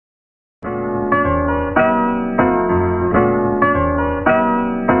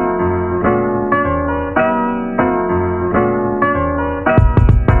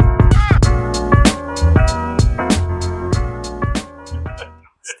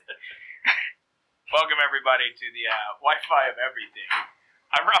everybody to the Wi-Fi of everything.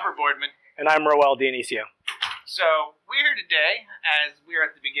 I'm Robert Boardman. And I'm Roel Dionisio. So, we're here today, as we're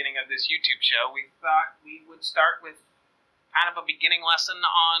at the beginning of this YouTube show. We thought we would start with kind of a beginning lesson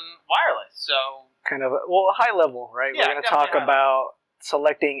on wireless. So, kind of, a high level, right? Yeah, we're going to talk about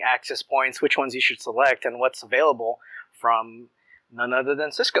selecting access points, which ones you should select, and what's available from none other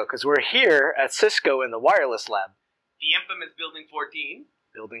than Cisco. Because we're here at Cisco in the wireless lab. The infamous Building 14.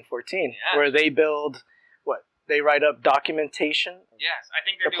 Building 14, yes. Where they build, they write up documentation, yes, I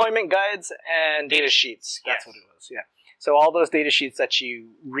think they're deployment guides, and data sheets. That's what it was, yeah. So all those data sheets that you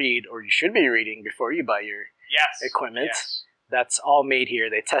read, or you should be reading before you buy your equipment, that's all made here.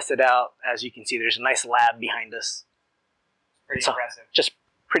 They test it out. As you can see, there's a nice lab behind us. Pretty impressive. Just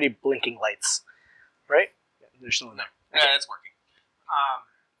pretty blinking lights, right? Yeah, there's no there. Yeah, it's working.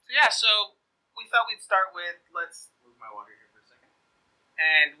 So we thought we'd start with, let's move my water here for a second.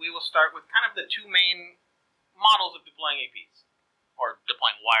 And we will start with kind of the two main models of deploying APs, or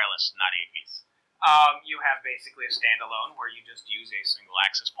deploying wireless, not APs. You have basically a standalone where you just use a single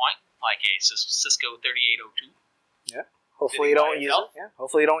access point, like a Cisco 3802. Yeah. Hopefully you don't use it. Yeah.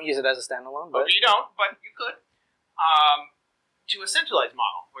 Hopefully you don't use it as a standalone. Hopefully you don't, but you could. To a centralized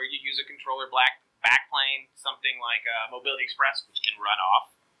model where you use a controller backplane, something like Mobility Express, which can run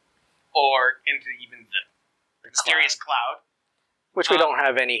off, or into even the mysterious cloud. Which we don't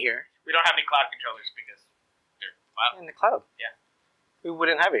have any here. We don't have any cloud controllers because they're cloud. In the cloud. Yeah. We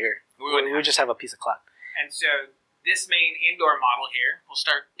wouldn't have it here. We just have a piece of cloud. And so this main indoor model here, we'll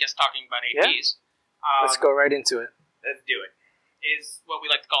start just talking about APs. Yeah. Let's go right into it. Let's do it. Is what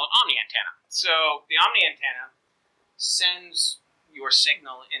we like to call an omni antenna. So the omni antenna sends your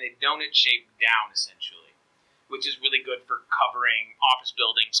signal in a donut shape down, essentially, which is really good for covering office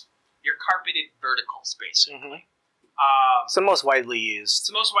buildings, your carpeted verticals, basically. It's the most widely used. It's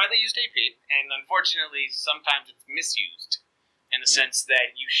the most widely used AP, and unfortunately, sometimes it's misused in the sense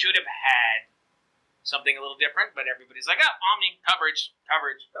that you should have had something a little different, but everybody's like, oh, omni, coverage,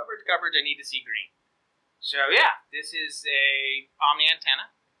 I need to see green. So yeah, this is a omni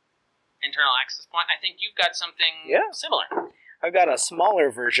antenna, internal access point. I think you've got something similar. I've got a smaller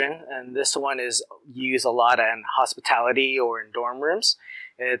version, and this one is used a lot in hospitality or in dorm rooms.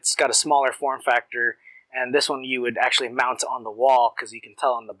 It's got a smaller form factor, and this one you would actually mount on the wall, because you can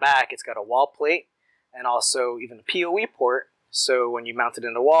tell on the back it's got a wall plate and also even a PoE port. So when you mount it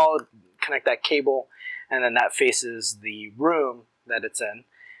in the wall, connect that cable, and then that faces the room that it's in.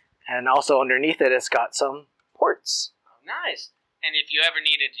 And also underneath it, it's got some ports. Oh, nice. And if you ever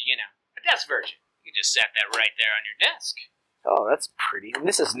needed, a desk version, you just set that right there on your desk. Oh, that's pretty. And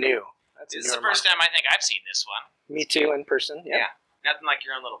this is new. This is the first time I think I've seen this one. Me too, in person. Yeah. Nothing like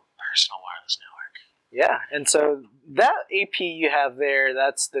your own little personal wireless network. Yeah, and so that AP you have there,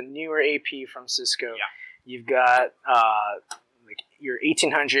 that's the newer AP from Cisco. Yeah. You've got your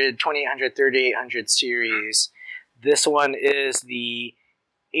 1800, 2800, 3800 series. This one is the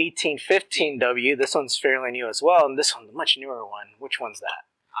 1815W. This one's fairly new as well, and this one's a much newer one. Which one's that?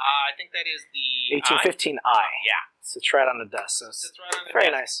 I think that is the 1815I. Yeah. So it's right on the desk. So it's right on the very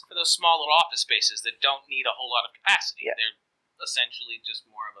desk. nice. For those small little office spaces that don't need a whole lot of capacity. Yeah. They're essentially just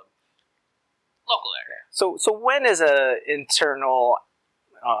more of a local area. So when is a internal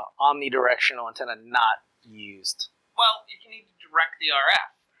omnidirectional antenna not used? Well, you need to direct the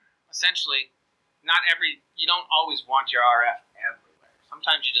RF. Essentially, you don't always want your RF everywhere.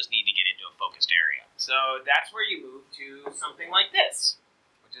 Sometimes you just need to get into a focused area. So that's where you move to something like this,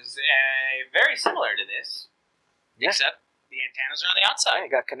 which is very similar to this, except the antennas are on the outside. Yeah,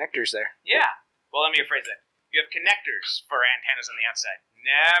 you got connectors there. Yeah. Well, let me rephrase that. You have connectors for antennas on the outside.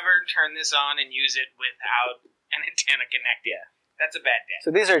 Never turn this on and use it without an antenna connected. Yeah. That's a bad day.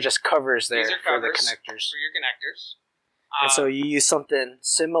 So these are just covers there for the connectors. For your connectors. And so you use something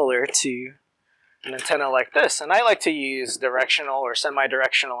similar to an antenna like this. And I like to use directional or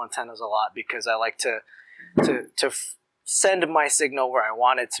semi-directional antennas a lot because I like to send my signal where I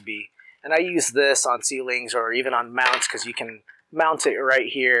want it to be. And I use this on ceilings or even on mounts because you can mount it right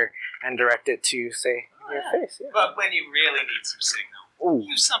here and direct it to, say, your face. Yeah. But when you really need some signal,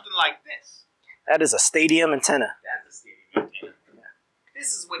 use something like this. That is a stadium antenna. That's a stadium antenna. Yeah.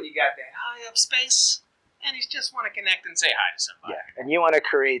 This is when you got that high up space, and you just want to connect and say hi to somebody. Yeah, and you want to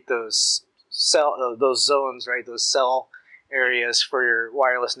create those zones, right? Those cell areas for your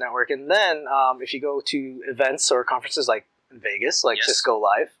wireless network. And then if you go to events or conferences like in Vegas, like Cisco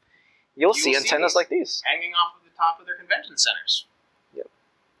Live, you'll see antennas like these hanging off of the top of their convention centers. Yep.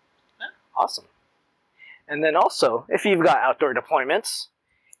 Yeah. Awesome. And then also, if you've got outdoor deployments,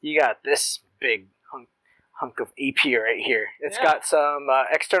 you got this big hunk of AP right here. It's got some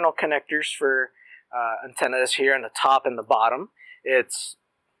external connectors for antennas here on the top and the bottom. It's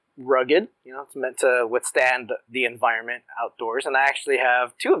rugged, it's meant to withstand the environment outdoors, and I actually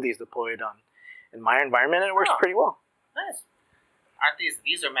have 2 of these deployed in my environment, and it works pretty well. Nice. Aren't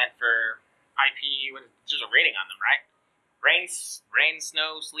these are meant for IP? There's a rating on them, right? Rain,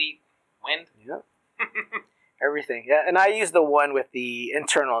 snow, sleet, wind. Yep. Everything. Yeah, and I use the one with the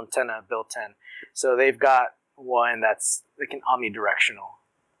internal antenna built in. So they've got one that's like an omnidirectional.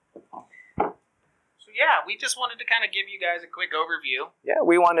 So yeah, we just wanted to kind of give you guys a quick overview. Yeah,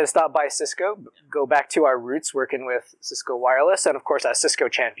 we wanted to stop by Cisco, go back to our roots working with Cisco Wireless, and of course as Cisco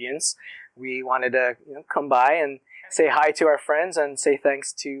champions, we wanted to come by and say hi to our friends and say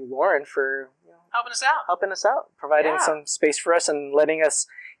thanks to Lauren for helping us out, providing some space for us and letting us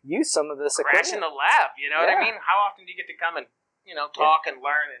use some of this equipment. Crash in the lab, you know what I mean? How often do you get to come and talk and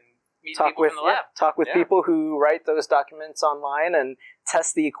learn and meet people in the lab? Talk with people who write those documents online and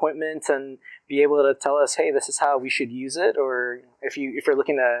test the equipment and be able to tell us, hey, this is how we should use it. Or if you're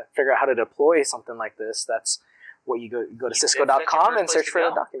looking to figure out how to deploy something like this, that's what you go to Cisco.com and search for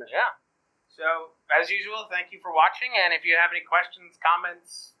the document. Yeah. So as usual, thank you for watching, and if you have any questions,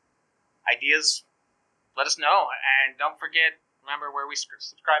 comments, ideas, let us know. And don't forget, remember where we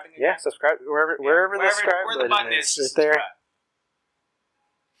subscribing again? Yeah, subscribe wherever the subscribe button is right there.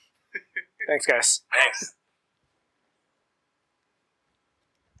 Thanks, guys. Thanks.